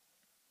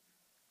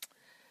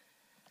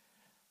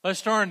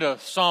Let's turn to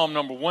Psalm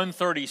number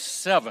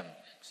 137.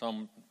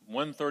 Psalm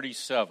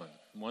 137.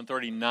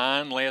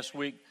 139 last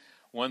week,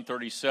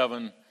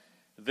 137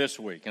 this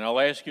week. And I'll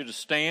ask you to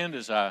stand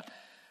as I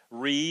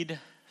read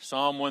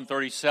Psalm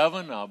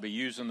 137. I'll be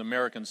using the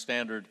American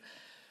Standard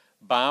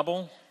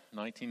Bible,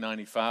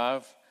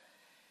 1995.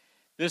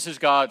 This is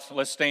God's,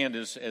 let's stand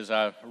as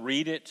I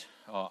read it.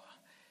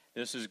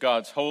 This is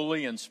God's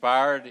holy,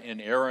 inspired,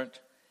 inerrant,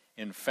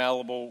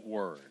 infallible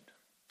word.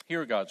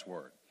 Hear God's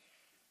word.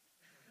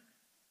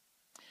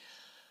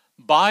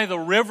 By the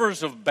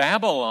rivers of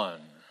Babylon,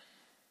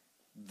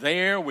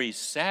 there we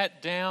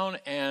sat down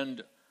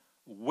and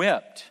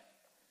wept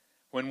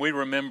when we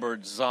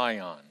remembered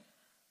Zion.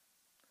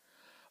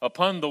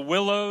 Upon the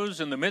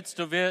willows in the midst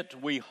of it,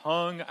 we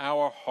hung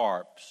our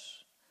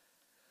harps.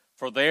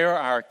 For there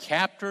our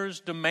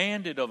captors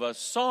demanded of us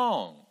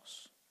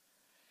songs,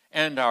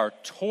 and our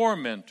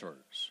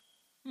tormentors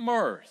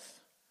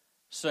mirth,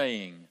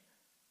 saying,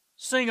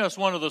 "Sing us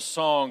one of the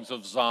songs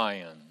of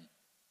Zion."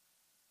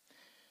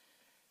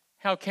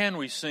 How can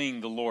we sing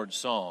the Lord's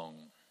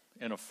song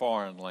in a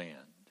foreign land?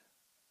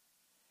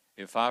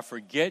 If I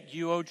forget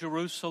you, O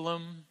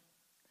Jerusalem,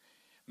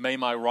 may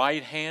my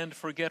right hand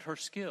forget her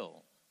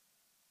skill.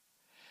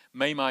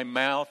 May my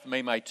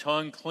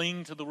tongue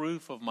cling to the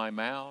roof of my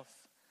mouth,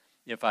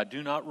 if I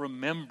do not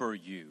remember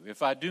you,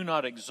 if I do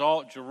not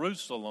exalt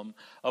Jerusalem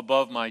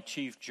above my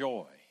chief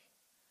joy.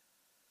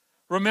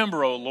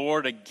 Remember, O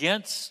Lord,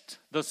 against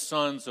the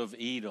sons of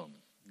Edom,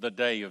 the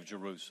day of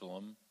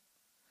Jerusalem,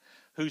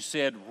 who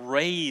said,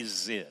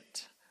 raise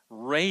it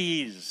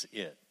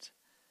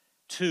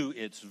to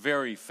its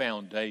very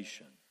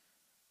foundation.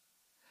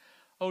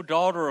 O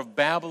daughter of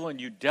Babylon,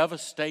 you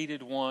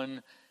devastated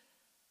one,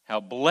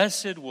 how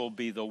blessed will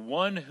be the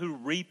one who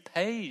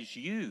repays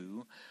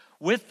you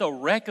with the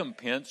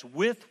recompense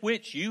with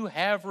which you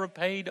have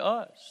repaid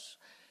us.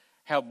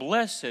 How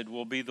blessed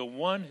will be the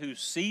one who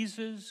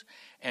seizes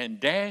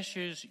and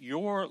dashes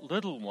your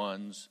little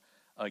ones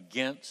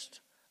against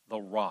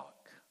the rock.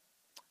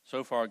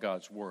 So far,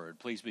 God's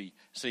word. Please be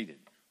seated.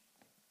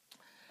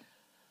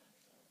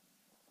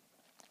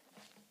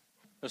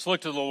 Let's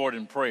look to the Lord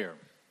in prayer.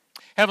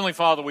 Heavenly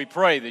Father, we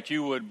pray that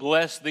you would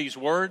bless these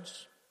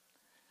words,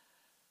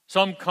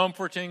 some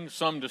comforting,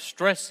 some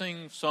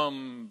distressing,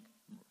 some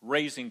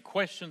raising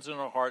questions in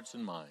our hearts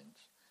and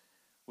minds.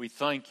 We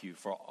thank you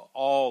for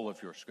all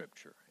of your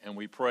scripture, and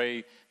we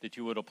pray that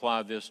you would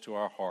apply this to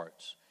our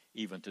hearts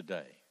even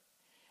today.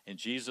 In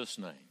Jesus'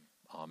 name,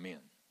 amen.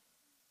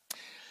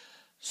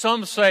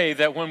 Some say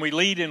that when we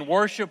lead in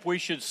worship, we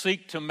should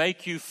seek to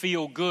make you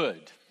feel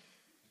good.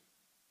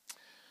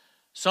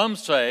 Some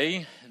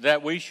say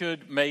that we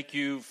should make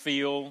you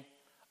feel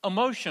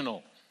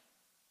emotional.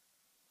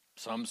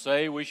 Some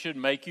say we should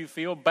make you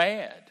feel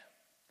bad.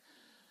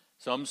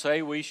 Some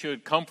say we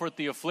should comfort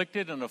the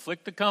afflicted and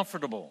afflict the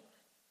comfortable.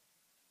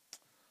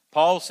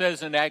 Paul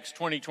says in Acts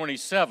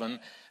 20:27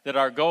 that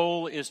our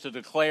goal is to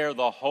declare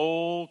the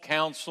whole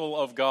counsel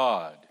of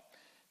God.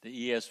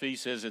 The ESV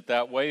says it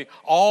that way.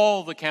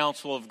 All the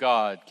counsel of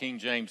God. King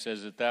James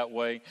says it that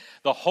way.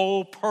 The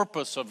whole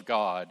purpose of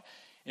God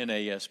in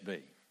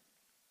ASB.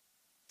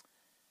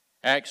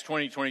 Acts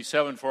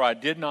 20:27, for I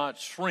did not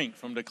shrink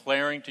from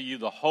declaring to you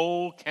the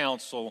whole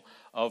counsel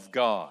of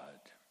God.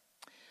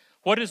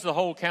 What is the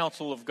whole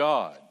counsel of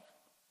God?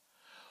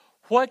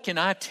 What can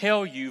I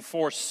tell you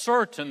for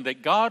certain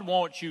that God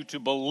wants you to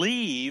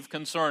believe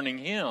concerning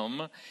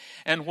Him,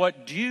 and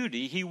what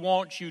duty He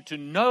wants you to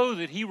know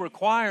that He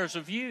requires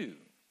of you?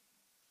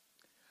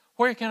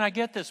 Where can I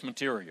get this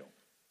material?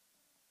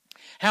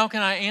 How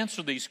can I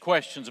answer these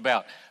questions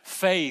about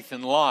faith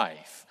and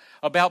life,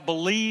 about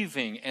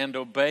believing and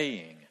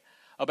obeying,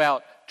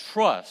 about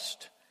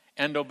trust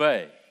and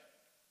obey?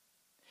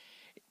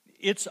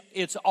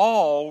 It's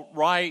all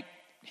right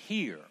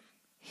here,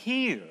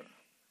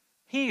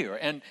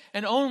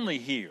 and only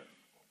here.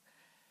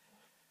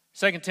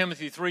 2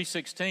 Timothy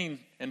 3:16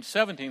 and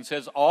 17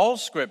 says, all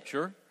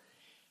Scripture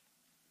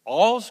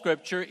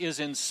is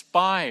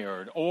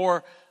inspired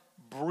or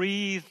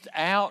breathed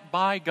out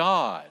by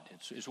God.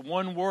 It's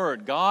one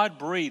word, God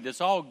breathed.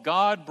 It's all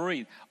God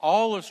breathed.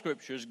 All of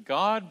Scripture is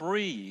God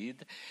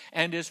breathed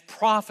and is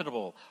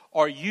profitable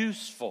or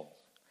useful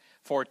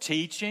for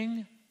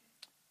teaching,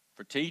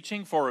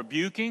 for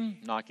rebuking,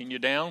 knocking you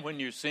down when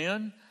you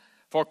sin,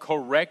 for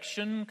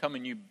correction,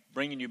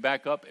 bringing you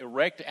back up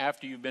erect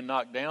after you've been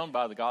knocked down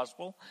by the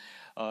gospel,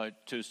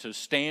 to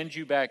stand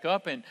you back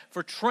up, and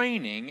for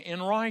training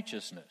in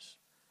righteousness.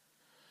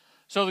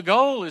 So the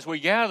goal as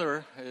we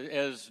gather,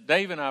 as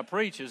Dave and I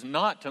preach, is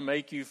not to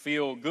make you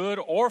feel good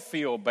or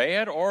feel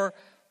bad or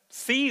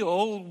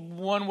feel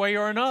one way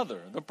or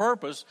another. The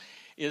purpose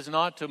is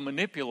not to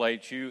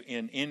manipulate you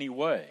in any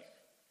way.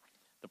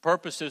 The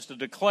purpose is to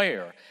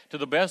declare to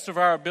the best of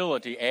our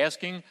ability,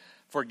 asking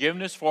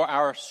forgiveness for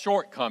our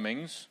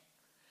shortcomings,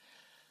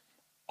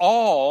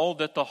 all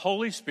that the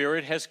Holy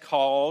Spirit has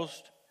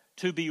caused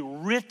to be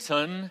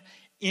written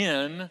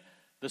in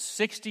the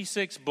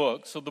 66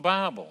 books of the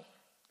Bible,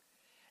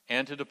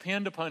 and to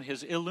depend upon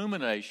His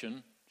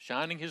illumination,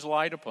 shining His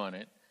light upon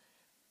it,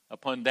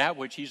 upon that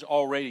which He's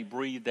already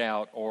breathed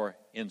out or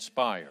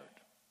inspired.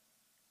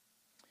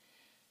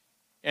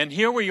 And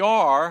here we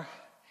are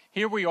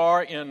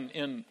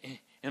in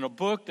a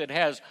book that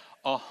has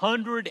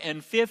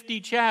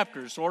 150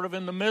 chapters, sort of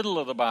in the middle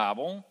of the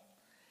Bible,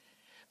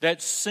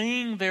 that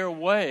sing their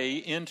way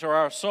into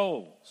our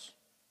souls.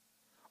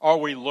 Are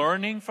we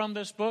learning from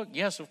this book?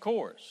 Yes, of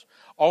course.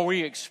 Are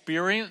we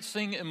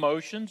experiencing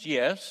emotions?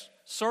 Yes,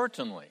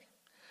 certainly.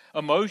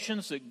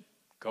 Emotions that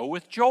go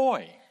with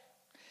joy,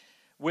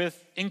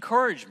 with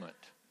encouragement,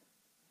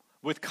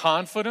 with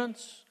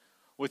confidence,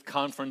 with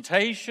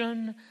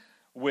confrontation,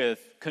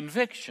 with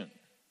conviction.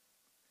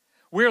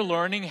 We're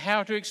learning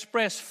how to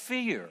express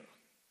fear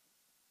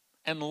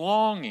and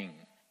longing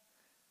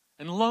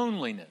and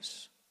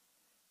loneliness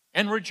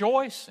and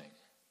rejoicing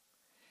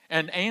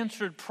and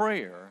answered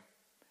prayer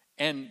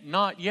and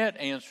not yet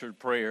answered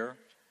prayer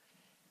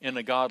in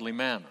a godly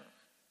manner.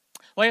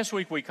 Last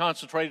week we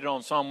concentrated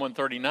on Psalm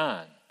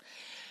 139,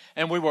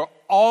 and we were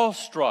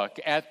awestruck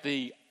at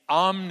the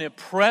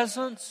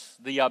omnipresence,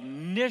 the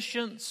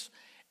omniscience,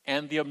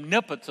 and the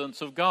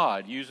omnipotence of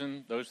God,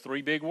 using those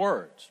three big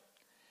words.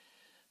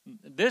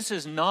 This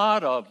is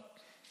not a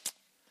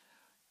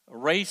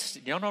Ray. Do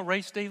y'all know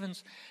Ray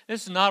Stevens?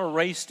 This is not a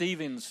Ray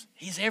Stevens.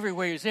 He's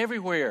everywhere. He's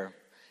everywhere.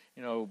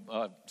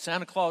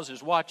 Santa Claus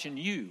is watching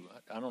you.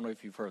 I don't know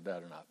if you've heard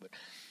that or not,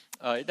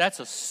 but that's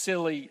a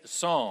silly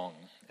song,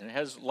 and it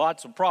has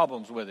lots of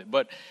problems with it.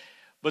 But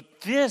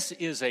this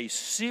is a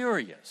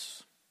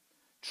serious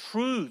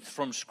truth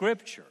from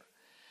Scripture,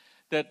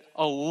 that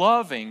a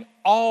loving,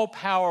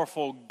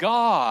 all-powerful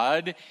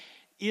God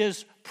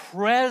is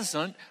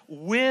present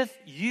with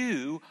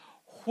you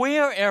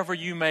wherever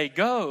you may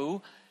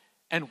go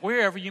and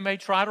wherever you may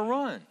try to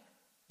run.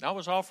 That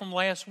was all from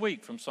last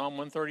week, from Psalm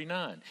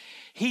 139.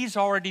 He's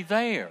already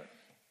there.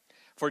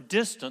 For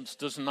distance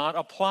does not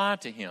apply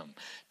to Him.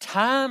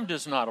 Time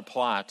does not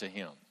apply to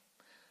Him.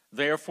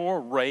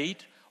 Therefore,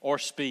 rate or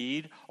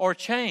speed or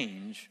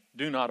change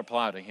do not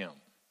apply to Him.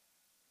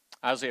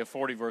 Isaiah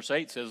 40 verse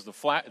 8 says,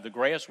 the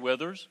grass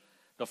withers,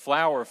 the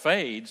flower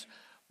fades,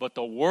 but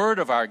the word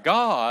of our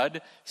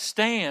God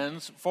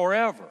stands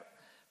forever.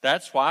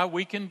 That's why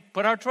we can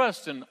put our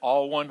trust in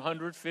all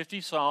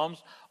 150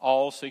 Psalms,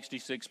 all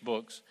 66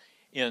 books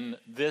in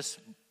this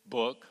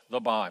book, the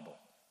Bible.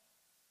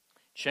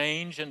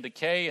 Change and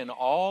decay and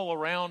all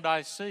around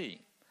I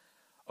see.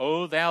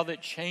 O thou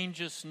that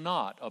changest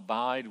not,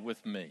 abide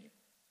with me.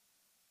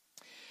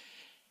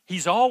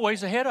 He's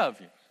always ahead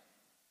of you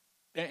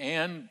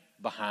and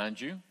behind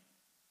you.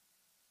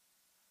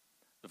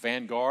 The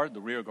vanguard,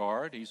 the rear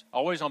guard. He's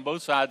always on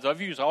both sides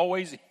of you. He's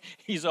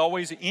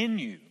always in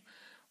you.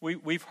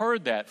 We've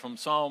heard that from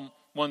Psalm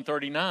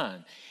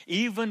 139.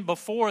 Even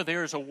before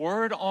there's a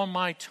word on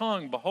my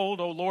tongue, behold,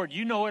 O Lord,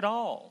 you know it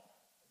all.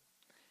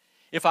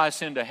 If I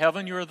ascend to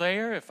heaven, you're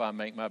there. If I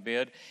make my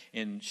bed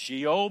in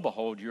Sheol,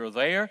 behold, you're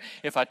there.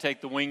 If I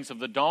take the wings of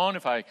the dawn,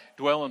 if I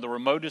dwell in the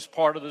remotest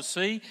part of the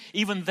sea,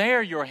 even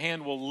there your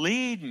hand will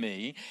lead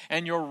me,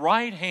 and your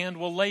right hand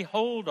will lay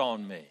hold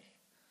on me.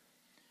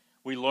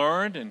 We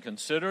learned and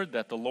considered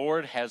that the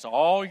Lord has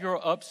all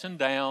your ups and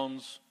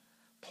downs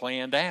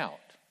planned out.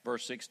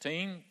 Verse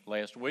 16,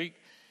 last week,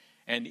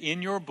 and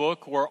in your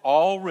book were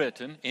all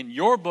written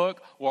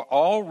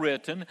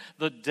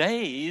the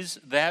days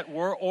that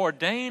were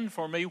ordained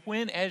for me,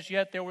 when as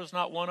yet there was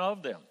not one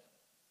of them.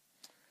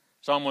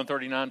 Psalm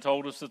 139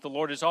 told us that the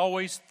Lord is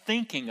always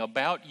thinking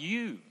about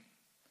you.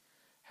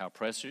 How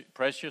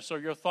precious are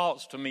your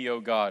thoughts to me, O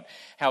God.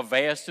 How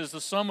vast is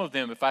the sum of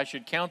them. If I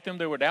should count them,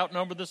 they would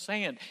outnumber the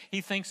sand.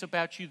 He thinks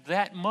about you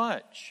that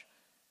much.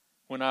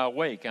 When I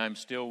awake, I'm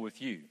still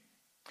with you.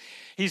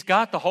 He's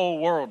got the whole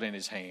world in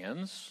His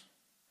hands.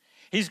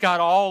 He's got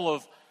all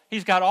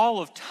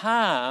of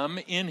time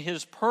in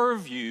His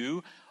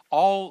purview,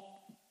 I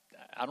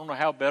don't know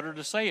how better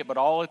to say it, but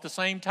all at the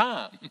same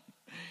time.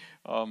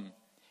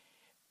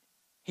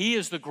 He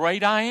is the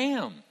great I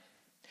am.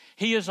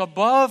 He is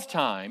above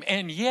time,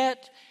 and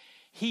yet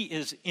He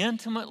is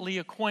intimately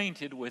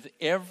acquainted with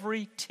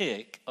every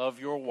tick of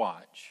your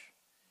watch,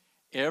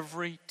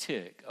 every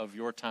tick of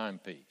your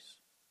timepiece,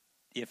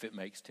 if it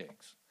makes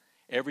ticks,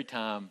 every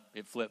time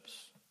it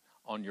flips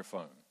on your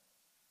phone.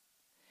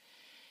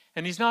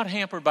 And He's not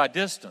hampered by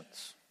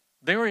distance.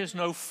 There is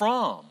no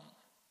from.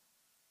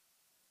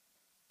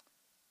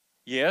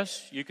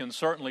 Yes, you can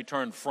certainly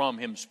turn from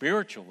Him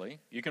spiritually.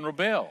 You can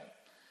rebel.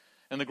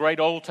 And the great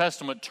Old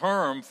Testament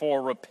term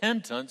for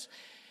repentance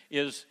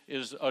is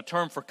a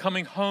term for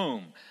coming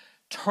home,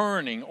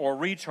 turning or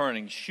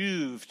returning,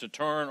 shuv, to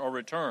turn or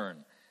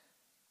return.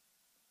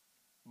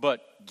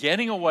 But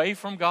getting away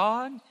from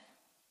God,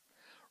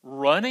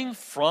 running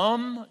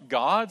from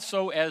God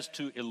so as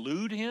to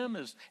elude Him,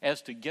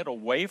 as to get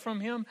away from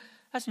Him,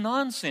 that's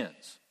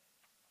nonsense.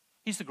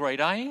 He's the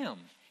great I am.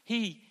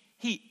 He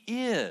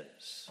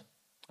is.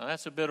 Now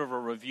that's a bit of a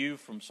review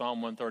from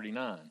Psalm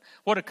 139.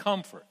 What a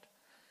comfort.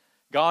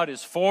 God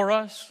is for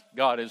us.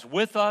 God is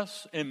with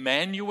us.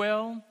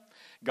 Emmanuel.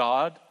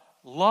 God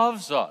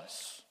loves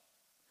us.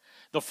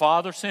 The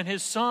Father sent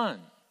His Son.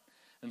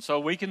 And so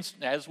we can,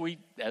 as we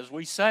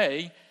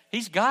say,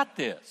 He's got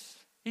this.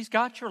 He's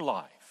got your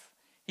life.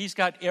 He's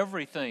got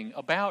everything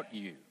about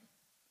you.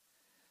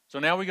 So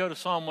now we go to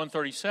Psalm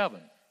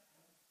 137.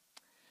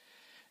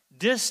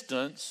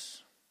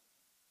 Distance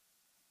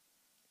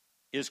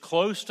is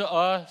close to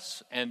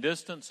us, and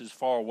distance is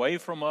far away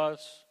from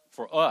us,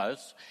 for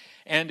us,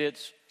 and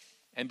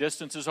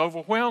distance is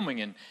overwhelming,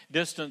 and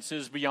distance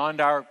is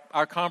beyond our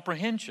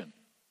comprehension.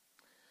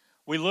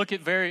 We look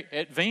at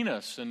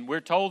Venus, and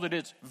we're told that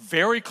it's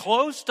very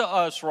close to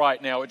us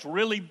right now. It's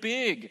really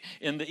big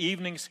in the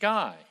evening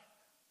sky.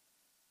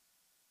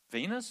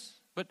 Venus?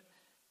 But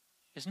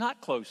it's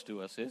not close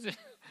to us, is it?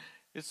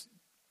 It's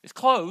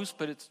close,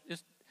 but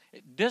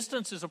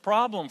distance is a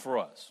problem for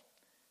us.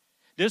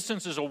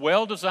 Distance is a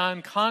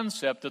well-designed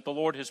concept that the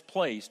Lord has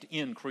placed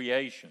in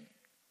creation.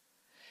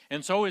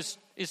 And so is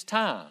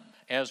time,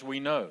 as we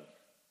know.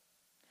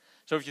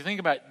 So if you think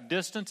about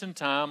distance and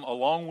time,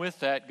 along with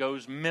that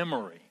goes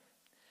memory.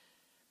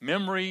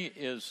 Memory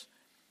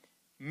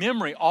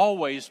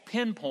always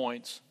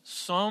pinpoints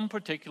some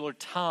particular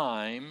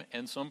time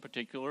and some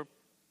particular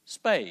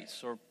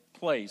space or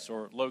place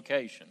or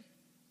location.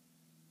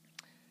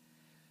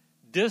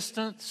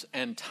 Distance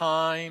and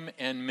time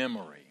and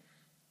memory.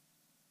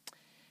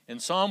 In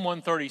Psalm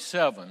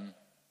 137,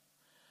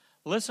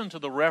 listen to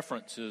the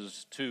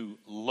references to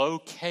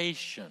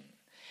location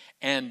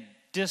and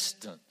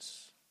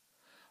distance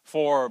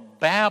for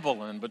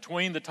Babylon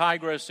between the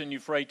Tigris and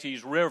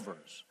Euphrates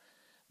rivers,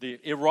 the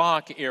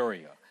Iraq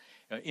area,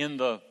 in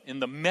the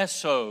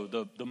Meso,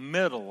 the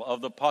middle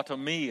of the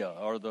Potamia,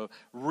 or the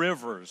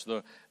rivers,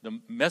 the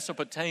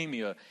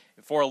Mesopotamia,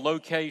 for a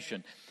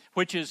location,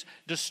 which is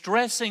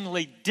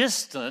distressingly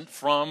distant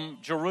from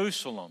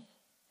Jerusalem,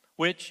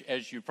 which,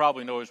 as you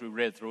probably know as we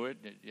read through it,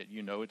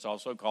 you know it's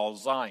also called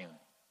Zion.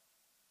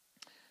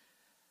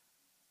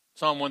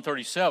 Psalm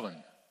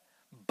 137,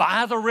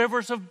 by the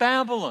rivers of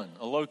Babylon,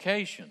 a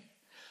location.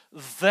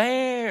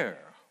 There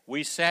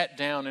we sat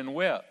down and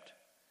wept.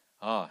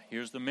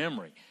 Here's the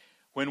memory.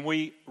 When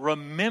we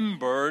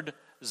remembered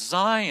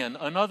Zion,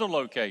 another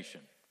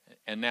location,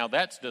 and now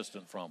that's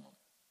distant from them.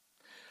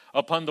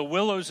 Upon the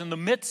willows in the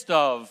midst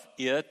of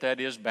it, that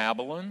is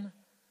Babylon,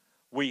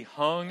 we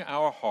hung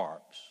our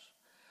harps.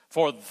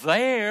 For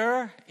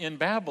there in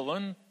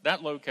Babylon,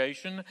 that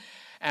location,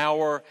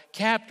 our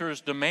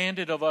captors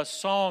demanded of us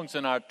songs,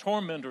 and our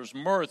tormentors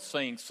mirth,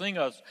 saying, sing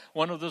us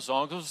one of the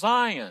songs of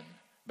Zion,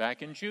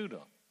 back in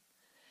Judah.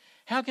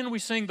 How can we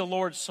sing the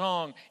Lord's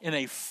song in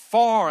a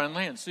foreign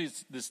land? See,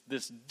 it's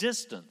this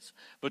distance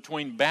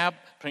between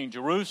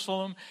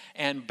Jerusalem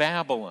and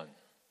Babylon.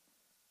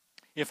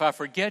 If I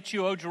forget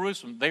you, O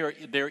Jerusalem,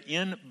 they're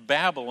in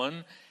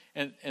Babylon,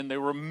 and they're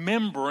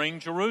remembering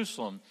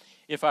Jerusalem.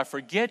 If I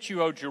forget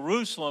you, O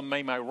Jerusalem,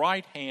 may my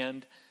right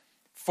hand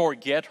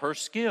forget her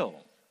skill.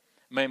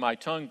 May my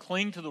tongue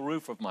cling to the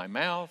roof of my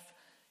mouth,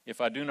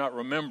 if I do not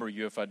remember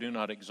you, if I do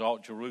not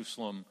exalt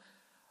Jerusalem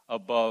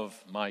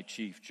above my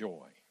chief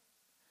joy.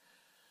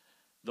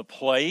 The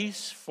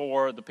place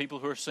for the people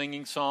who are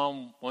singing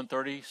Psalm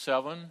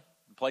 137,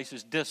 the place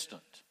is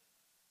distant.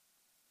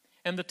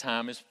 And the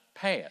time is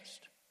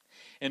past.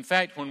 In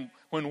fact,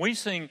 when we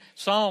sing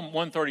Psalm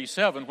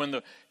 137, when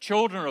the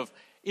children of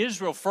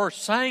Israel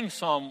first sang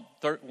Psalm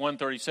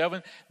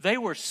 137, they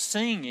were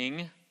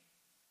singing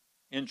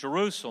in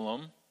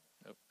Jerusalem.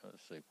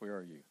 Let's see, where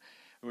are you?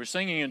 We were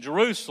singing in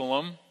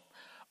Jerusalem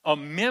a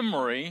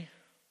memory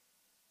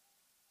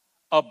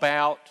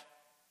about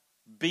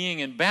being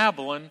in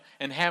Babylon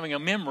and having a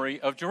memory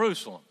of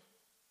Jerusalem.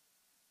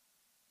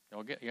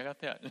 You got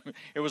that?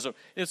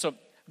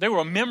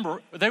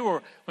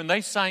 When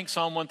they sang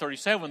Psalm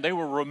 137, they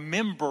were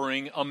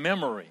remembering a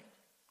memory.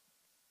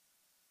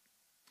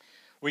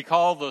 We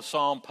call the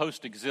psalm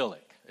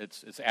post-exilic.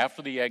 It's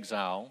after the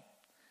exile,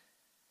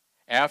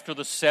 after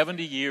the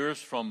 70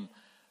 years from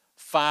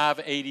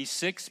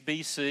 586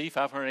 BC,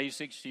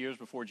 586 years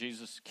before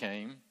Jesus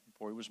came,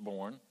 before he was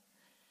born,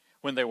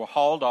 when they were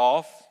hauled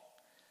off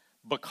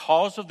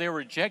because of their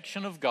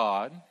rejection of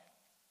God,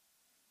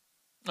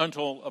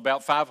 until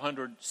about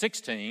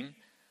 516,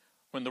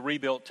 when the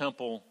rebuilt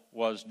temple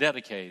was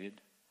dedicated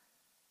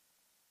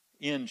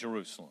in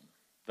Jerusalem.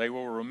 They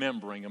were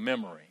remembering a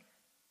memory.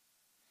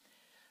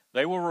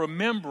 They were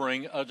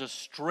remembering a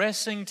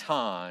distressing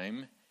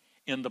time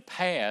in the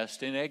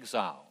past in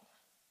exile,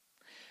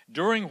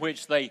 during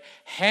which they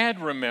had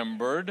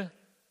remembered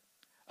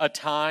a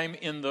time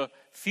in the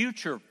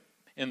future,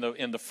 in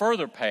the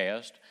further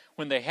past,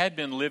 when they had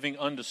been living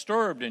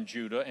undisturbed in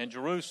Judah and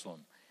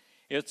Jerusalem.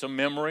 It's a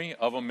memory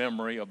of a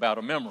memory about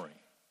a memory.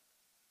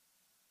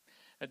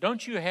 Now,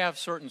 don't you have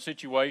certain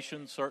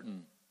situations,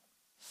 certain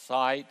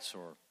sights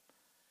or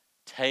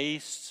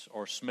tastes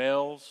or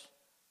smells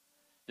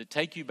that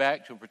take you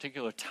back to a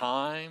particular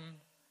time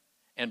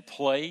and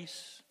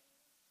place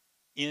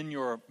in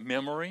your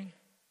memory?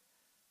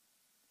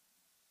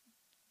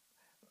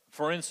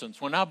 For instance,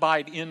 when I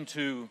bite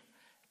into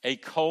a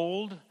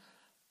cold,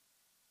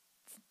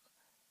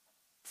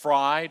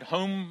 fried,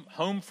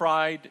 home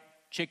fried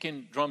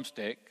chicken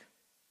drumstick,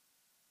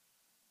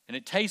 and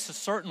it tastes a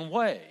certain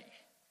way,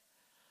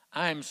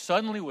 I am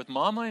suddenly with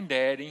Mama and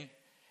Daddy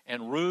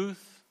and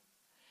Ruth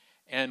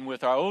and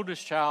with our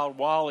oldest child,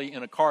 Wally,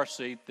 in a car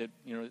seat that,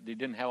 they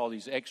didn't have all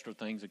these extra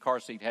things. The car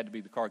seat had to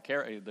be the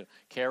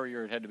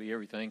carrier, it had to be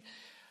everything,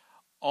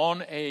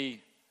 on a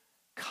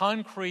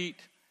concrete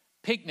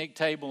picnic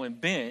table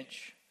and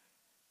bench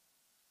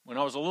when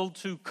I was a little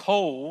too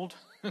cold.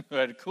 I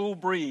had a cool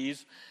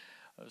breeze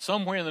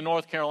somewhere in the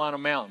North Carolina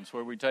mountains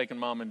where we'd taken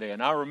Mom and Dad.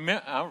 And I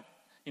remember,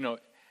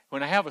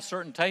 when I have a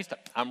certain taste,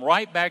 I'm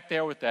right back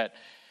there with that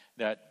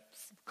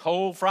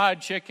cold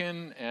fried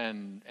chicken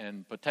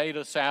and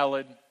potato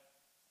salad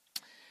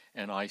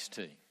and iced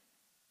tea.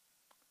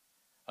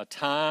 A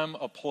time,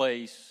 a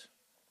place,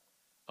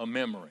 a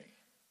memory.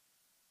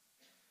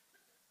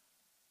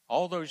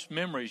 All those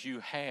memories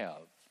you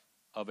have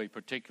of a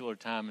particular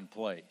time and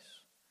place,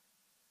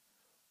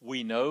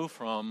 we know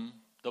from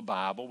the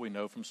Bible, we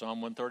know from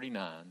Psalm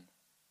 139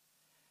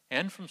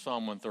 and from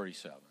Psalm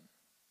 137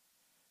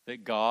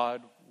 that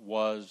God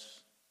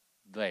was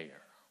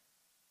there.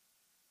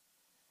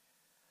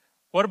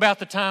 What about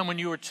the time when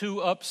you were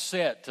too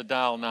upset to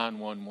dial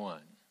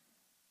 911?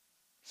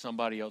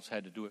 Somebody else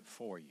had to do it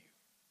for you.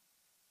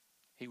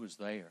 He was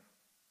there.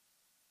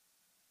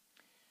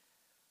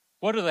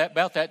 What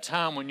about that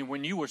time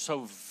when you were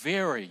so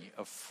very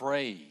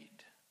afraid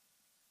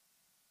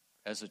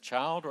as a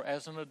child or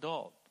as an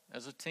adult,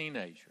 as a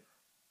teenager?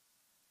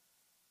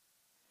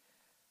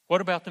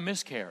 What about the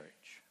miscarriage?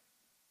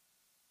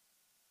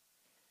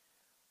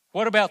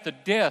 What about the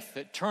death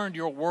that turned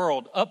your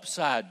world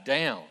upside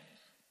down?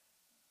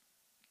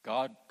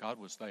 God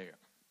was there.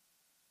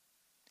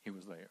 He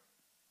was there.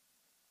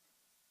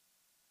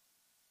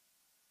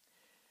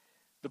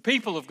 The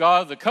people of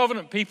God, the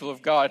covenant people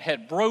of God,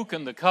 had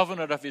broken the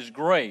covenant of His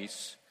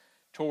grace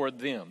toward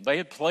them. They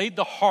had played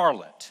the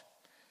harlot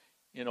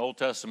in Old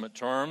Testament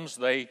terms.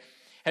 They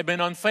had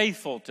been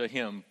unfaithful to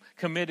Him,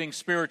 committing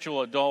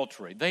spiritual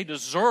adultery. They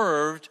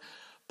deserved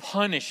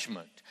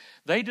punishment.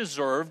 They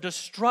deserved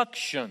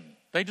destruction.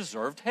 They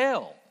deserved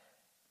hell.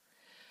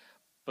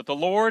 But the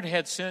Lord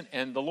had sent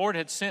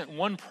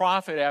one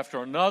prophet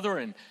after another,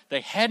 and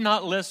they had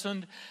not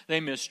listened. They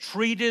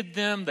mistreated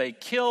them. They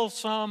killed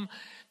some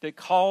that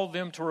called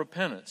them to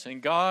repentance.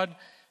 And God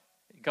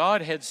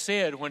had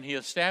said when He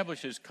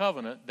established His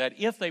covenant that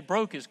if they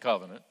broke His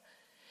covenant,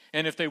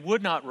 and if they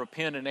would not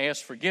repent and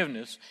ask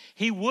forgiveness,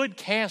 He would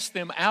cast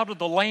them out of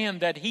the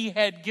land that He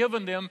had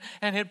given them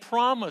and had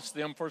promised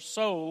them for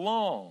so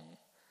long.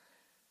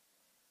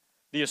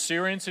 The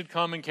Assyrians had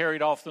come and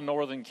carried off the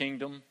northern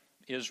kingdom,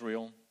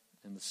 Israel,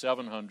 in the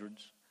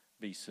 700s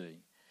BC.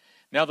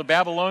 Now the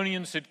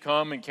Babylonians had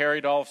come and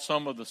carried off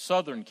some of the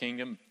southern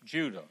kingdom,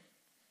 Judah.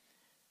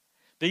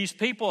 These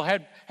people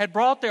had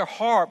brought their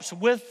harps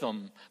with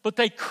them, but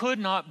they could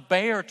not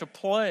bear to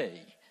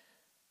play.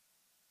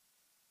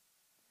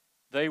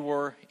 They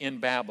were in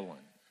Babylon.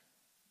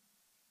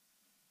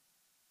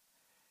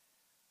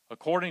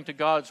 According to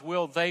God's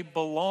will, they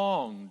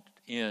belonged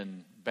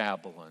in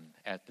Babylon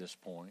at this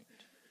point.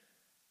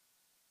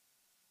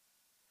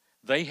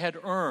 They had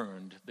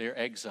earned their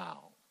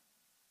exile.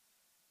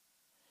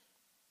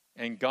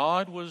 And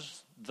God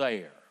was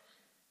there.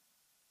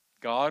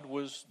 God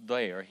was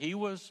there. He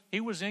was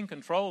in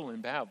control in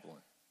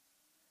Babylon.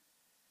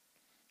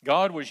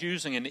 God was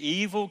using an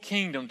evil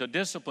kingdom to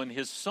discipline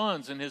His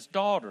sons and His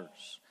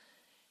daughters.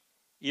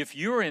 If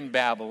you're in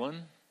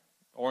Babylon,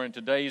 or in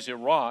today's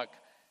Iraq,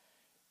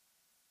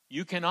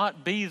 you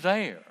cannot be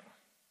there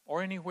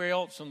or anywhere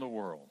else in the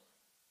world.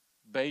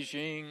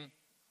 Beijing,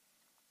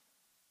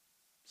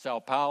 Sao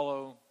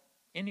Paulo,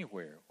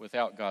 anywhere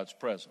without God's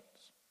presence.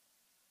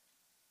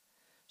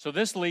 So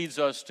this leads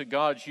us to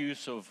God's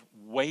use of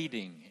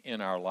waiting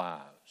in our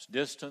lives,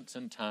 distance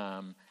and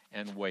time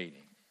and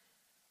waiting.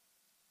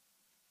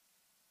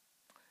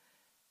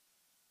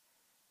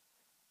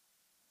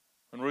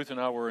 When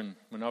I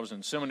was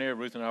in seminary,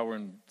 Ruth and I were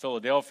in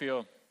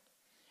Philadelphia.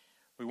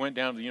 We went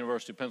down to the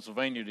University of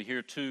Pennsylvania to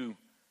hear two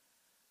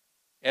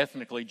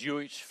ethnically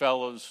Jewish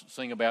fellows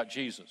sing about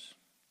Jesus.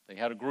 They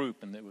had a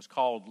group, and it was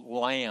called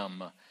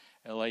Lamb,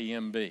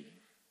 L-A-M-B.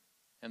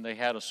 And they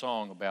had a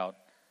song about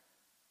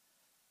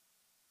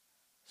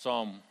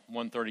Psalm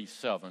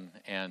 137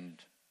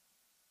 and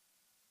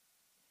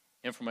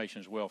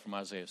information as well from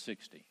Isaiah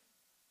 60.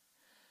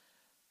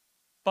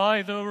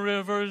 By the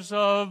rivers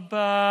of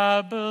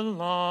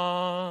Babylon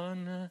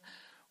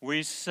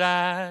we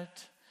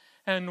sat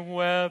and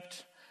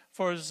wept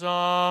for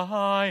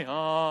Zion.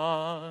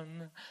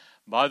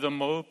 By the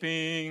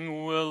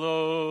moping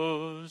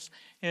willows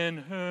in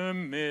her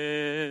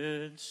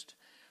midst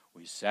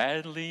we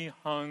sadly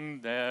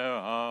hung there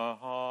our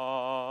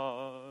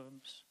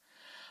harps.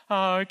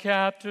 Our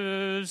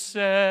captors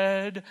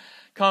said,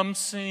 "Come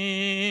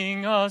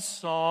sing a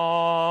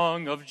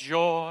song of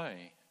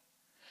joy."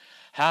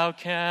 How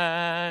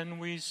can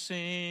we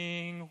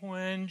sing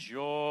when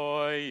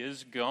joy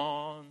is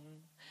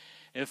gone?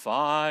 If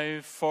I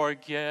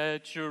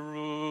forget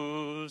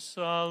Jerusalem,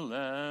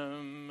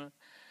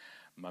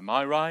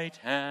 my right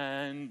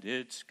hand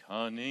its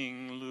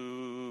cunning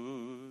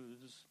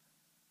lose.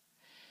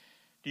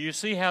 Do you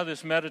see how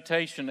this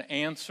meditation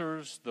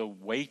answers the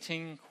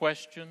waiting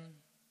question?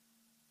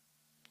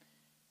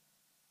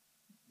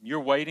 You're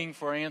waiting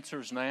for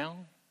answers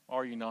now,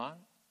 are you not?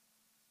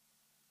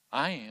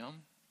 I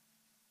am.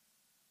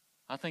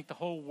 I think the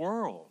whole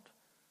world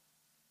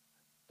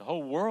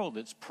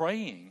that's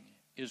praying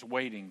is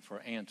waiting for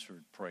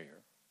answered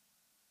prayer.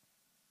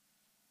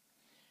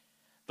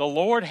 The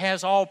Lord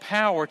has all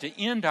power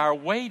to end our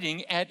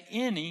waiting at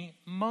any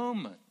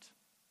moment.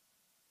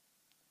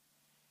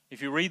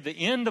 If you read the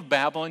end of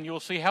Babylon, you'll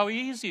see how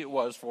easy it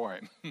was for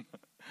him.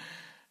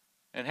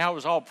 And how it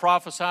was all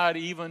prophesied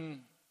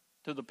even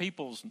to the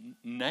people's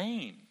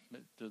name,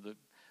 to the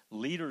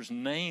leader's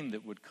name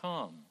that would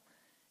come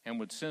and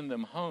would send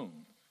them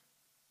home.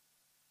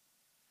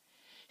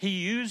 He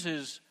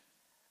uses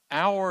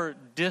our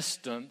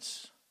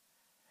distance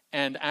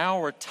and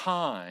our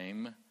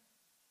time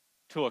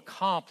to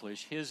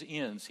accomplish his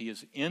ends. He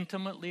is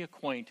intimately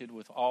acquainted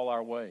with all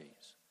our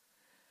ways.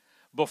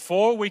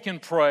 Before we can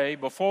pray,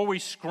 before we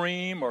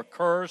scream or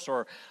curse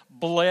or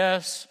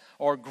bless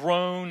or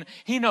groan,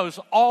 he knows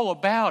all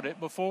about it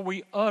before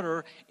we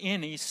utter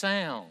any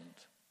sound.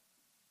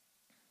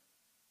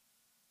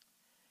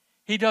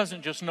 He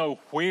doesn't just know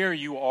where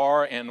you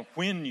are and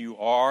when you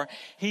are.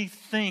 He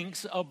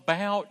thinks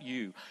about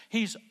you.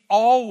 He's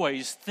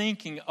always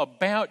thinking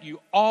about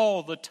you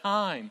all the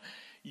time.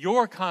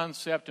 Your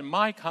concept and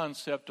my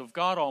concept of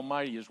God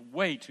Almighty is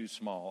way too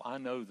small. I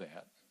know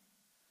that.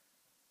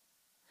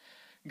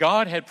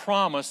 God had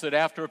promised that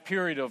after a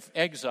period of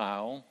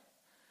exile,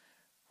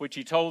 which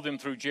he told them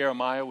through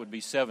Jeremiah would be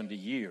 70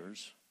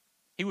 years,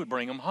 he would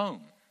bring them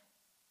home.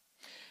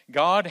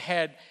 God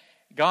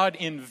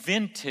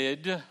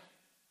invented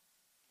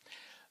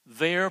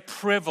their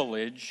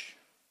privilege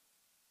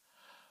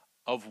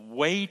of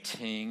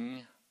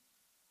waiting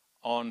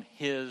on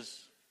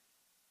his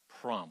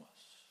promise.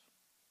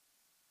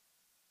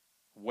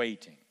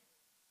 Waiting.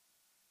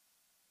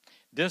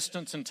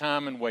 Distance and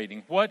time and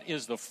waiting. What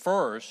is the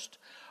first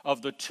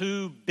of the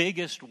two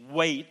biggest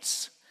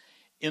waits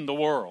in the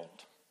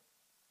world?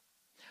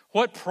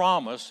 What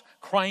promise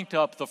cranked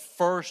up the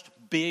first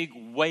big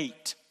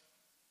wait?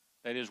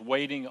 That is,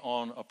 waiting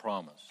on a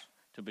promise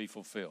to be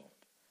fulfilled.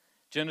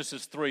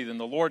 Genesis 3, then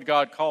the Lord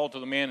God called to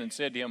the man and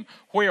said to him,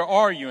 "Where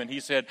are you?" And he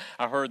said,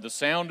 "I heard the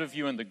sound of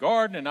you in the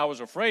garden, and I was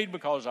afraid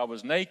because I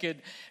was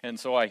naked, and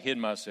so I hid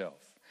myself."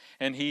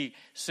 And he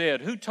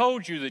said, "Who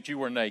told you that you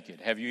were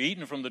naked? Have you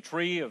eaten from the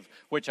tree of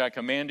which I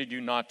commanded you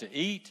not to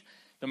eat?"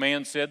 The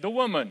man said, "The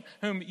woman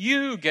whom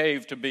you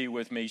gave to be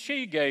with me,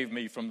 she gave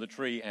me from the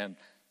tree, and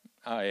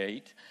I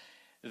ate."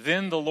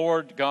 Then the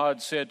Lord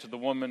God said to the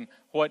woman,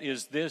 "What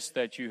is this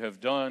that you have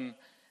done?"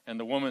 And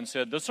the woman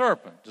said, "The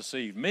serpent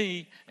deceived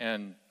me,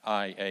 and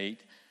I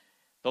ate."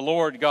 The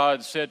Lord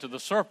God said to the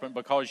serpent,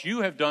 "Because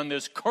you have done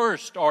this,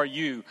 cursed are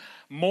you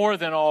more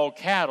than all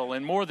cattle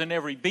and more than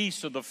every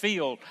beast of the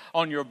field.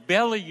 On your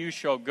belly you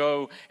shall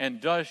go, and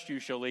dust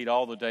you shall eat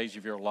all the days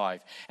of your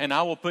life. And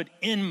I will put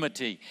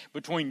enmity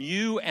between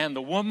you and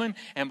the woman,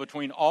 and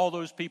between all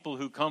those people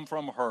who come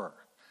from her,"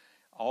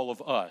 all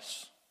of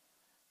us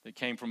that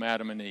came from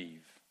Adam and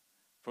Eve,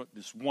 for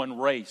this one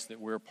race that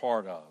we're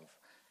part of,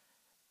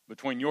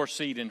 "between your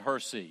seed and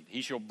her seed.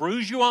 He shall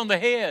bruise you on the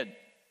head."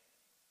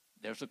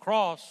 There's the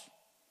cross.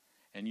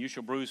 "And you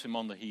shall bruise him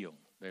on the heel."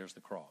 There's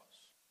the cross.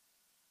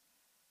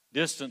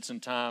 Distance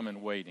and time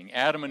and waiting.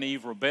 Adam and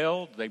Eve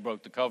rebelled. They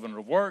broke the covenant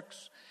of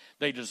works.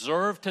 They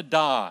deserved to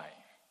die.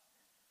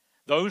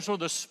 Those were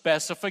the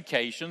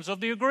specifications of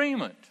the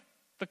agreement,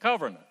 the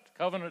covenant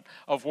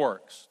of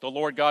works. The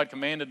Lord God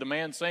commanded the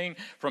man, saying,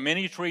 "From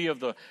any tree of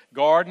the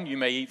garden you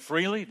may eat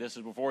freely." This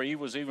is before Eve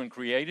was even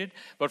created.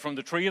 "But from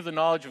the tree of the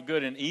knowledge of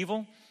good and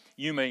evil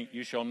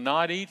you shall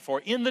not eat,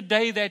 for in the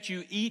day that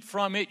you eat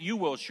from it, you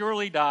will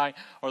surely die."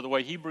 Or the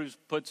way Hebrews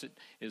puts it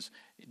is,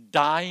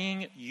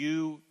 dying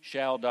you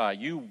shall die.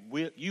 You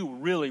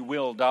really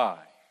will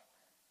die.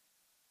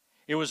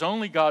 It was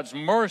only God's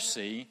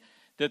mercy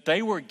that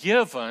they were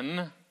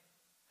given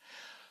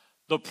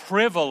the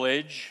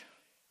privilege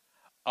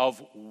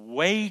of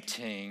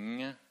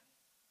waiting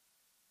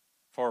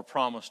for a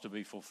promise to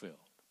be fulfilled.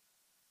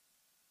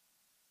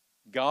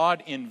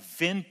 God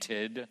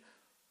invented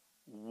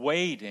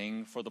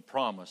waiting for the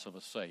promise of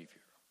a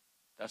Savior.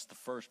 That's the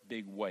first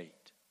big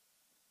wait.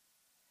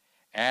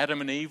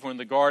 Adam and Eve were in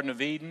the Garden of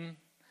Eden.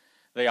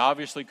 They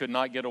obviously could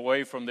not get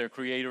away from their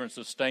Creator and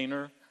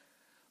Sustainer,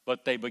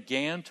 but they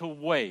began to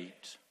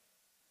wait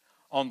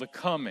on the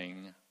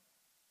coming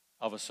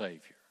of a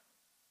Savior.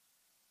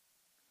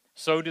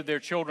 So did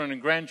their children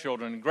and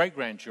grandchildren and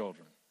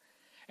great-grandchildren.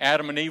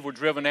 Adam and Eve were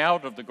driven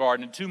out of the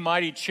garden, and two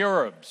mighty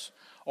cherubs,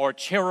 or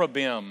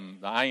cherubim,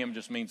 the I am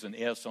just means an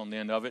S on the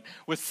end of it,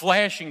 with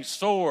flashing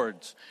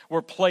swords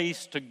were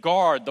placed to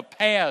guard the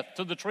path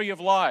to the tree of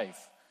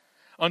life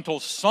until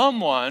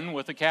someone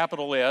with a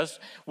capital S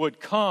would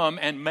come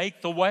and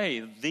make the way,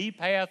 the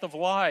path of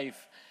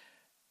life,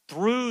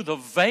 through the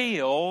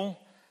veil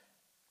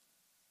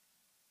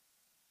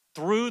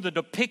through the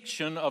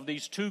depiction of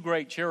these two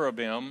great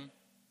cherubim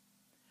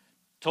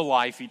to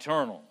life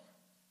eternal.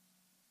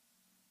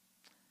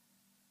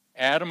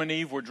 Adam and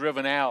Eve were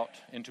driven out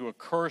into a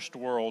cursed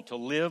world to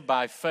live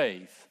by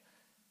faith,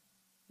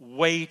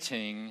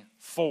 waiting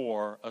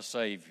for a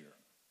Savior.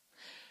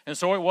 And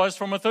so it was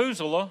for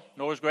Methuselah,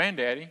 Noah's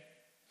granddaddy,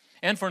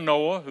 and for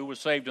Noah, who was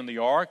saved in the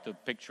ark, the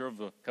picture of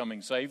the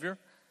coming Savior,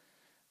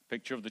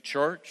 picture of the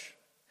church.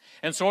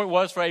 And so it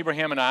was for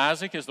Abraham and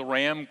Isaac, as the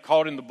ram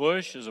caught in the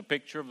bush is a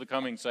picture of the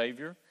coming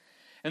Savior.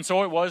 And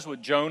so it was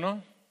with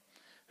Jonah,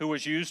 who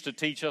was used to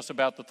teach us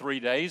about the 3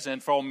 days,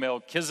 and for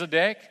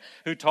Melchizedek,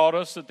 who taught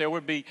us that there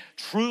would be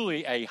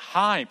truly a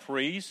high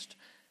priest,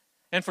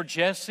 and for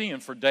Jesse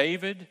and for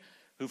David,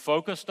 who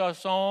focused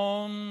us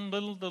on the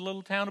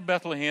little town of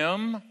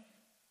Bethlehem,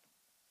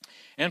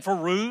 and for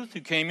Ruth, who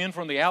came in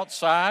from the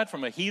outside,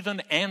 from a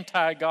heathen,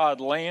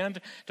 anti-God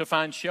land, to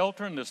find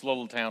shelter in this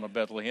little town of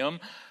Bethlehem,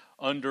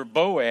 under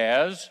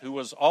Boaz, who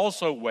was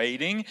also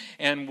waiting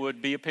and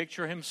would be a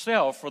picture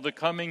himself for the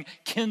coming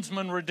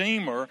kinsman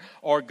redeemer,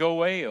 or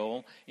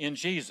Goel, in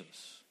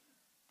Jesus.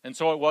 And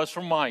so it was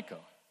for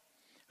Micah,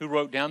 who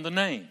wrote down the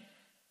name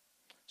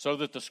so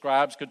that the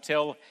scribes could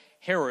tell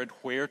Herod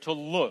where to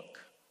look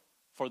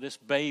for this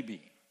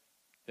baby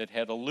that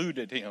had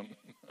eluded him,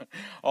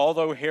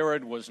 although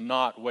Herod was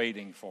not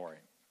waiting for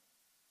him.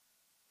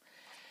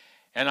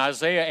 And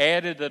Isaiah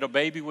added that a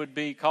baby would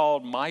be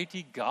called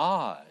Mighty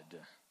God,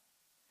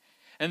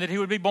 and that he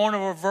would be born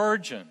of a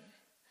virgin,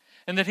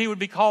 and that he would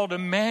be called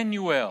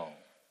Emmanuel.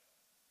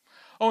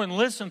 Oh, and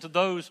listen to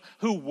those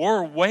who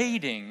were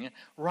waiting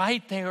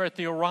right there at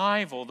the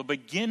arrival, the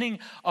beginning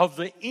of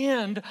the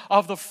end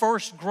of the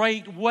first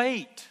great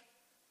wait.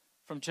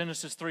 From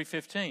Genesis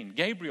 3:15,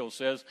 Gabriel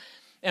says,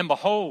 "And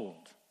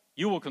behold,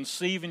 you will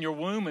conceive in your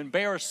womb and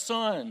bear a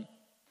son.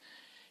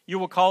 You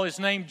will call his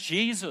name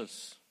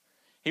Jesus.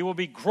 He will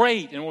be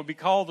great and will be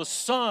called the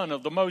Son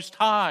of the Most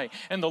High.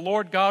 And the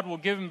Lord God will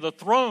give him the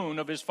throne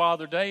of his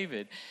father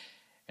David.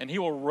 And he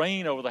will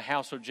reign over the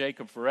house of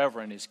Jacob forever.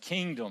 And his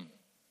kingdom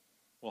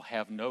will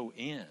have no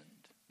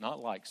end." Not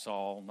like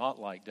Saul, not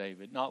like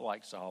David, not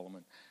like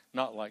Solomon,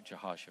 not like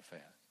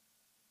Jehoshaphat.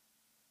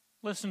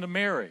 Listen to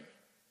Mary.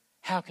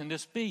 "How can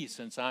this be,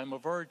 since I am a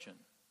virgin?"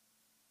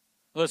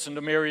 Listen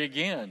to Mary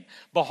again.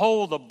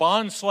 "Behold, the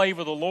bondslave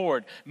of the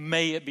Lord,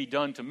 may it be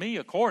done to me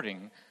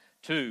according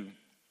to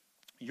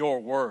your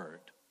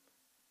word."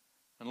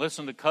 And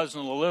listen to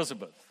cousin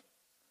Elizabeth.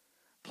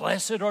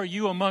 "Blessed are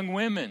you among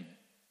women,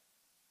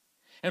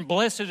 and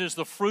blessed is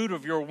the fruit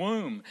of your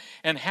womb.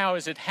 And how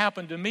has it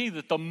happened to me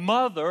that the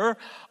mother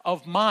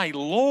of my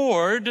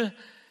Lord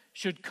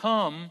should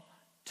come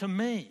to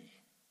me?"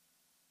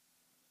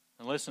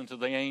 And listen to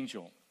the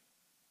angel.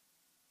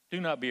 "Do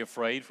not be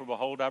afraid, for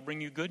behold, I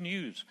bring you good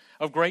news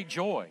of great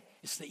joy."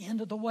 It's the end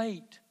of the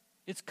wait.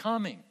 It's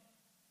coming.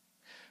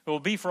 "It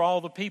will be for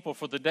all the people,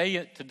 for today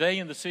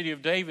in the city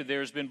of David there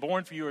has been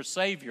born for you a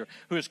Savior,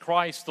 who is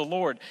Christ the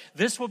Lord.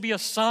 This will be a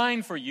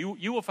sign for you.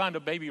 You will find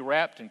a baby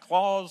wrapped in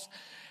cloths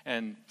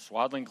and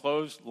swaddling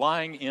clothes,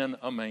 lying in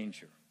a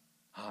manger."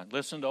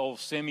 Listen to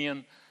old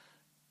Simeon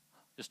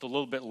just a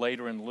little bit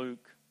later in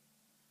Luke.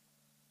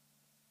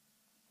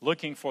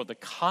 Looking for the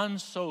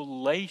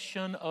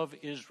consolation of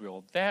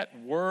Israel. That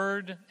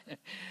word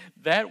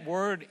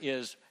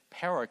is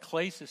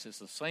paraklesis. Is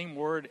the same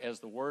word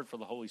as the word for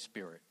the Holy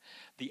Spirit.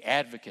 The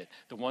advocate,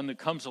 the one that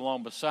comes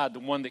along beside,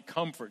 the one that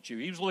comforts you.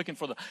 He was looking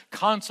for the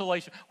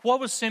consolation. What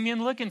was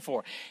Simeon looking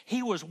for?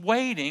 He was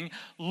waiting,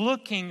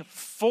 looking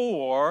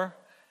for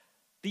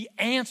the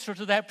answer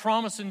to that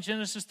promise in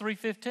Genesis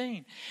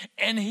 3:15.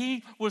 And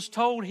he was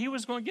told he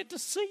was going to get to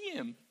see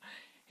him.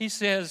 He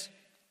says,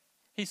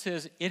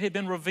 it had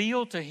been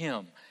revealed to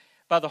him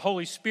by the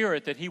Holy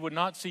Spirit that he would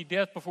not see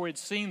death before he had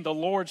seen the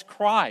Lord's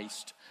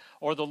Christ,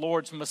 or the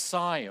Lord's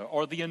Messiah,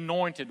 or the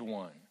Anointed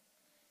One.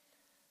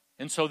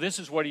 And so this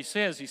is what he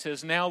says. He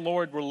says, "Now,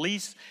 Lord,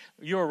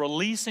 you are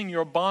releasing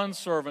your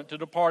bondservant to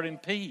depart in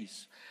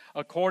peace,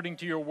 according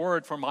to your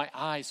word, for my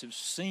eyes have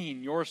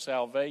seen your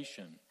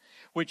salvation,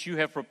 which you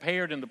have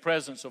prepared in the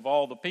presence of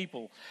all the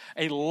people,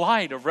 a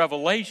light of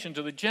revelation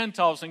to the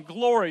Gentiles and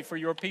glory for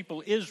your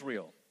people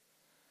Israel."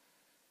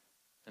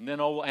 And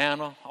then old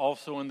Anna,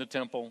 also in the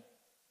temple,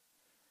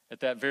 at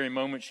that very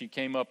moment she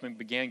came up and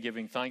began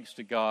giving thanks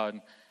to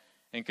God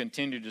and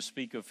continued to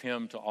speak of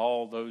him to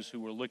all those who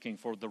were looking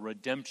for the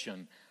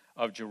redemption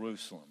of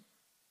Jerusalem.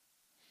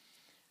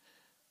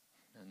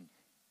 And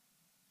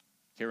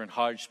Karen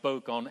Hodge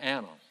spoke on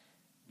Anna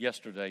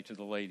yesterday to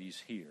the ladies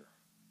here.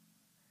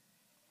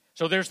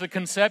 So there's the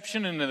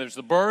conception, and then there's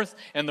the birth,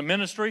 and the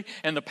ministry,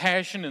 and the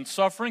passion, and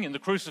suffering, and the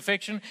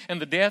crucifixion,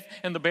 and the death,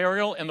 and the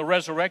burial, and the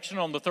resurrection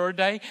on the third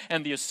day,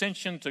 and the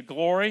ascension to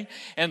glory,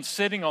 and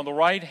sitting on the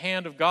right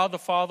hand of God the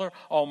Father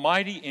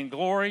Almighty in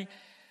glory.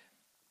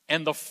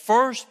 And the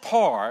first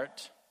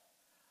part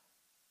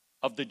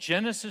of the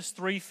Genesis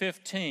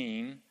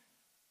 3:15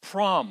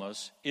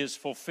 promise is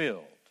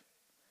fulfilled.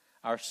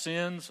 Our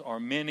sins are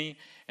many,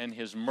 and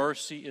his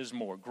mercy is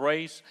more.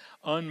 Grace,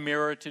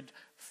 unmerited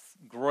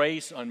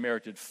grace,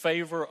 unmerited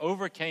favor,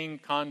 overcame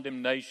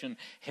condemnation,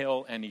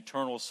 hell, and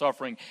eternal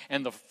suffering.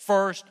 And the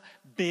first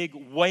big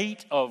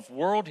weight of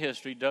world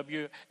history,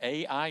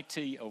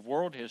 W-A-I-T, of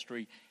world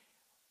history,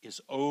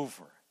 is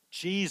over.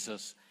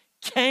 Jesus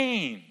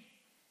came.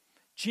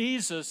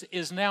 Jesus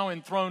is now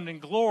enthroned in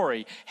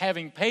glory,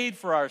 having paid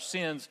for our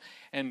sins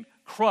and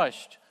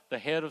crushed the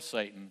head of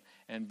Satan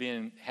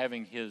and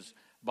having his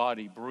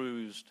body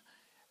bruised,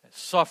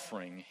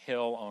 suffering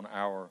hell on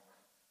our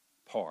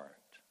part.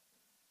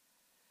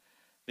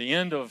 The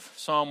end of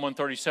Psalm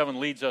 137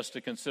 leads us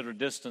to consider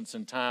distance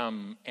in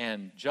time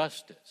and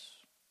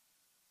justice.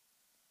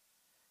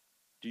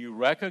 Do you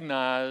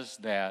recognize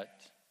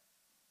that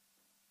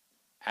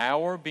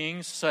our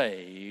being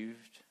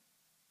saved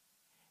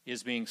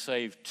is being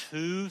saved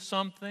to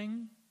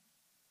something,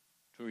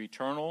 to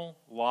eternal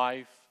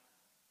life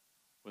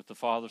with the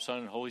Father, Son,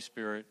 and Holy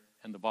Spirit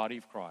and the body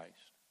of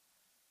Christ,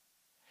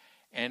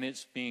 and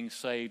it's being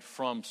saved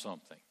from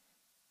something.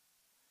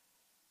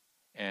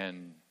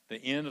 And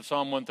the end of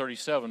Psalm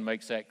 137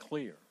 makes that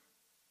clear.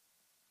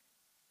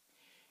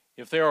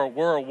 If there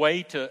were a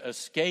way to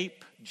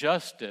escape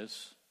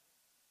justice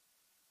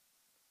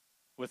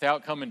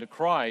without coming to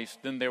Christ,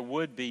 then there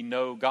would be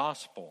no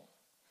gospel.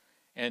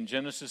 And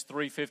Genesis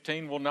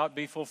 3:15 will not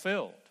be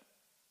fulfilled.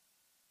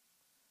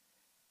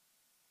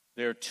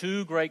 There are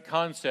two great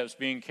concepts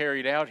being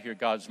carried out here,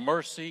 God's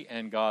mercy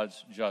and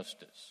God's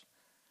justice.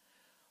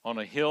 On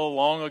a hill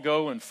long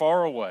ago and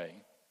far away,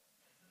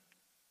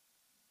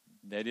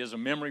 that is a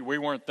memory. We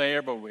weren't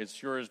there, but it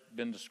sure has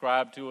been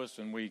described to us,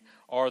 and we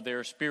are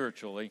there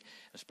spiritually,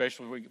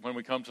 especially when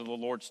we come to the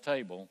Lord's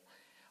table.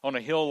 On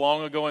a hill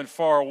long ago and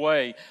far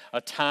away,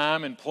 a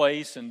time and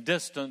place and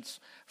distance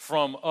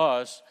from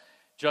us,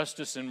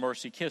 justice and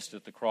mercy kissed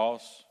at the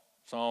cross.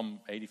 Psalm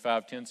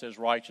 85:10 says,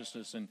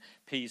 righteousness and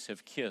peace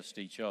have kissed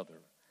each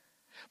other.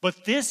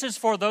 But this is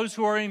for those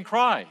who are in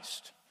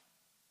Christ,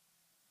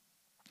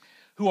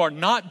 who are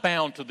not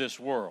bound to this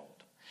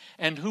world,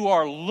 and who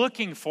are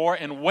looking for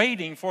and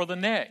waiting for the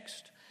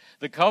next.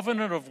 The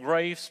covenant of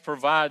grace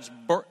provides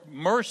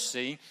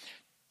mercy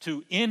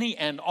to any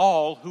and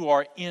all who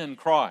are in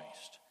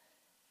Christ.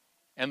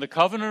 And the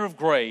covenant of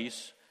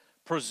grace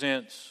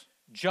presents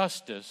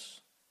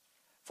justice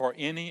for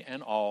any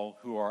and all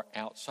who are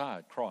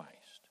outside Christ.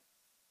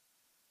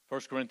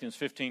 1 Corinthians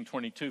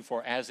 15:22,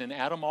 for as in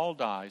Adam all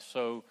die,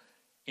 so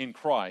in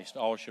Christ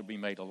all shall be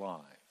made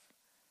alive.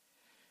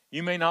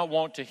 You may not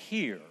want to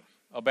hear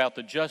about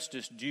the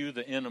justice due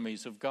the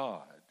enemies of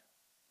God.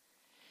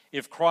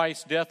 If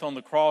Christ's death on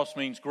the cross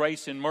means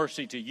grace and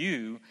mercy to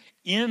you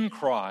in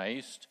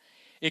Christ,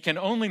 it can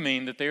only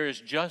mean that there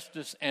is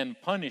justice and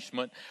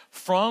punishment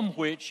from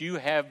which you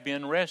have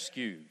been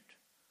rescued.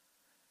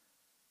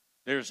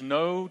 There's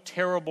no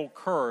terrible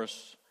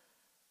curse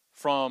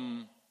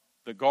from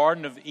the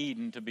Garden of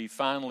Eden to be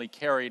finally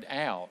carried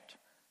out.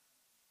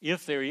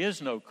 If there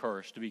is no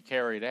curse to be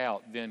carried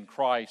out, then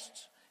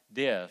Christ's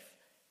death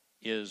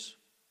is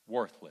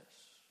worthless.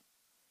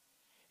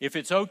 If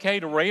it's okay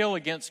to rail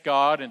against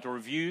God and to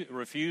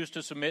refuse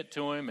to submit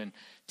to Him and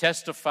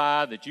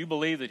testify that you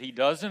believe that He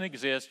doesn't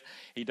exist,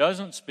 He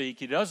doesn't speak,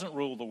 He doesn't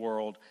rule the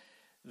world,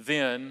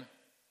 then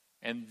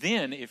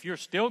if you're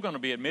still going to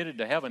be admitted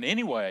to heaven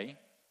anyway,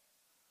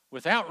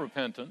 without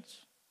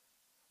repentance,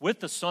 with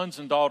the sons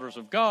and daughters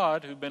of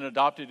God who've been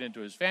adopted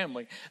into His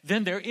family,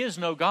 then there is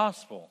no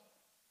gospel.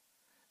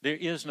 There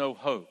is no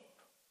hope.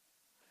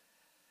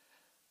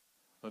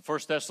 But 1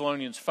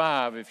 Thessalonians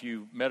 5, if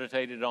you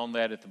meditated on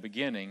that at the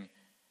beginning,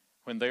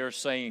 when they are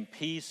saying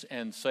peace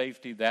and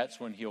safety, that's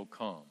when He'll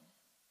come.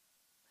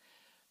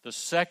 The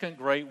second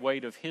great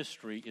weight of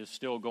history is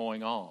still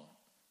going on.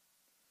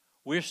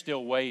 We're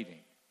still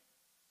waiting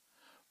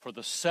for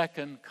the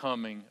second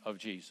coming of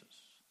Jesus.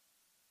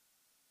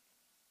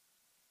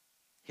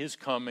 His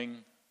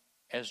coming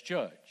as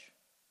judge.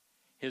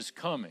 His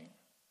coming,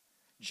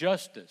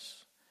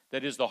 justice.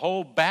 That is the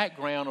whole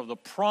background of the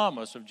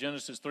promise of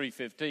Genesis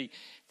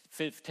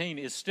 3:15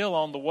 is still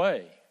on the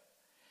way.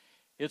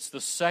 It's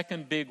the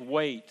second big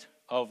weight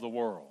of the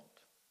world.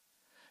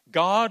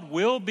 God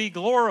will be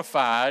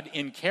glorified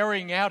in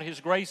carrying out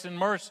His grace and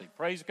mercy.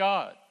 Praise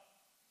God.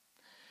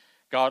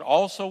 God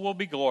also will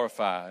be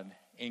glorified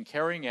in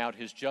carrying out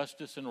His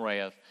justice and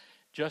wrath,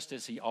 just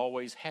as He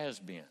always has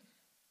been.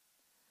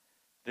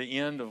 The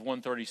end of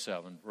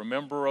 137.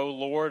 Remember, O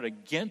Lord,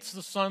 against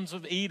the sons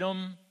of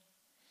Edom,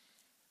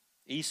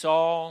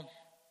 Esau,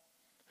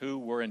 who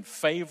were in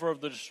favor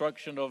of the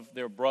destruction of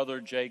their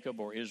brother Jacob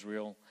or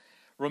Israel.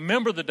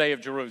 Remember the day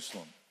of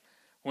Jerusalem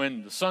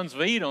when the sons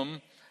of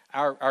Edom,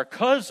 our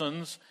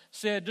cousins,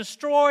 said,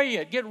 destroy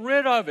it, get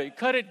rid of it,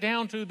 cut it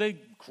down to the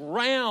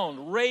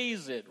ground,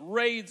 raise it,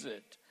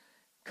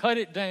 cut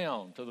it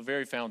down to the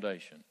very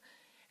foundation.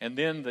 And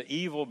then the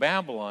evil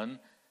Babylon,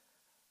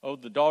 oh,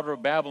 the daughter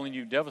of Babylon,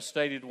 you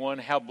devastated one,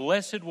 how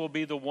blessed will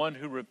be the one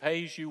who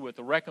repays you with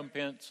the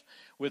recompense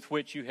with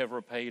which you have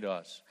repaid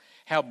us.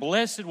 How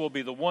blessed will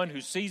be the one who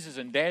seizes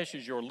and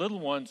dashes your little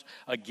ones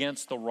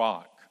against the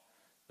rock.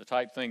 The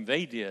type thing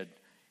they did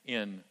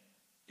in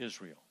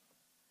Israel.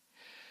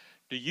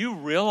 Do you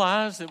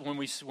realize that when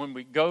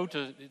we go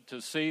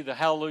to see the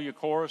Hallelujah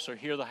Chorus or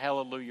hear the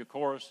Hallelujah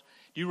Chorus,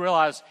 do you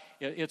realize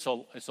it's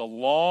a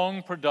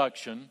long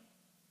production?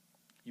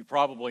 You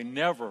probably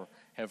never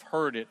have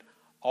heard it,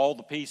 all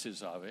the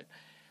pieces of it.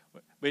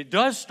 But it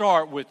does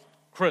start with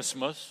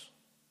Christmas.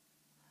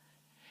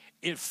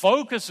 It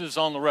focuses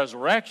on the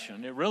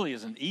resurrection. It really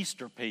is an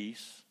Easter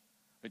piece.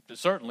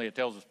 Certainly it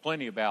tells us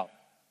plenty about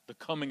the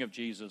coming of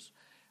Jesus,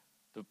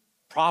 the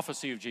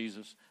prophecy of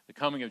Jesus, the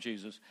coming of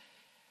Jesus.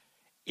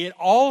 It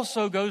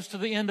also goes to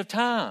the end of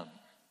time.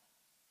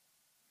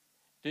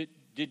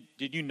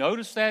 Did you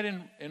notice that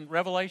in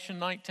Revelation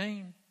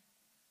 19?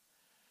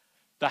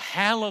 The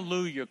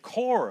Hallelujah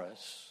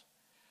Chorus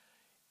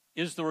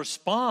is the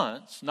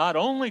response not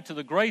only to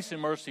the grace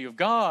and mercy of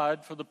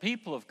God for the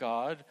people of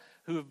God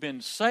who have been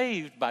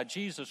saved by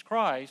Jesus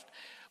Christ,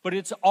 but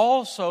it's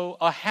also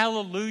a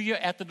hallelujah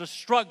at the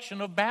destruction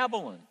of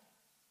Babylon.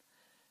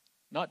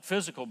 Not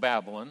physical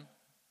Babylon,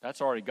 that's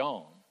already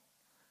gone.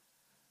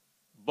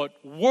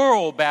 But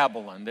world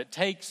Babylon that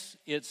takes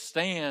its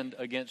stand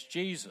against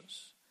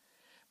Jesus.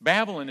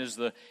 Babylon is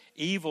the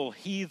evil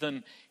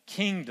heathen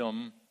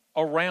kingdom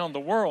around the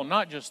world,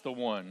 not just the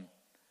one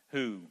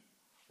who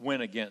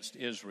went against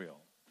Israel.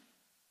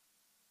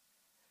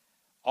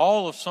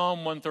 All of Psalm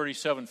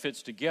 137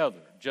 fits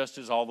together, just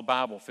as all the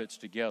Bible fits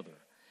together.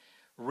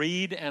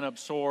 Read and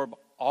absorb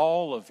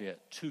all of it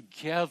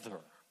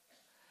together.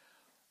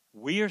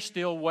 We are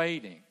still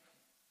waiting.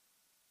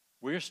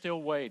 We're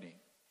still waiting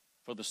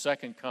for the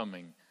second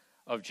coming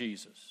of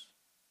Jesus.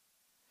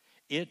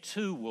 It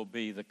too will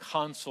be the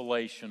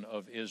consolation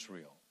of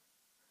Israel.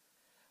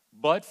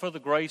 But for the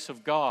grace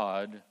of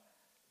God,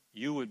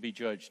 you would be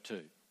judged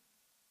too.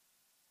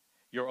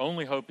 Your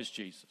only hope is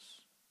Jesus.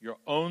 Your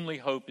only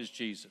hope is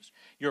Jesus.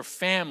 Your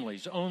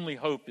family's only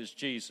hope is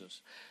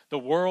Jesus. The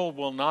world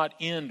will not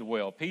end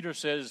well. Peter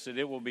says that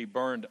it will be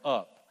burned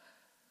up,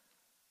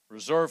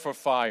 reserved for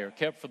fire,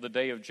 kept for the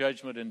day of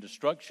judgment and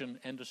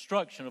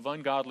destruction of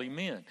ungodly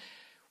men.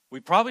 We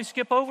probably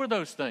skip over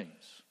those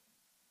things.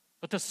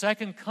 But the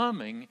second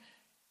coming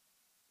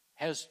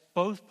has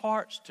both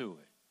parts to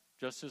it,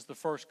 just as the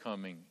first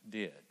coming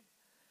did.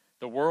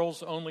 The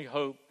world's only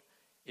hope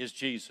is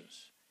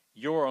Jesus.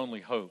 Your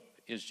only hope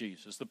is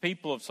Jesus. The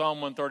people of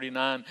Psalm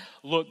 139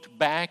 looked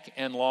back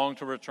and longed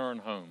to return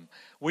home.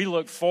 We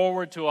look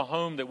forward to a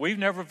home that we've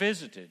never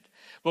visited,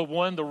 but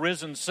one the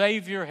risen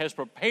Savior has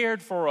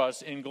prepared for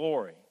us in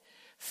glory,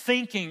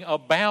 thinking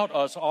about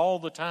us all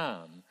the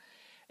time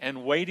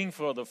and waiting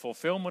for the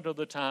fulfillment of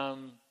the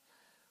time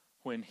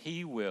when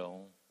He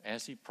will,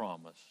 as He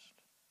promised,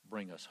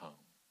 bring us home.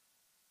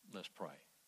 Let's pray.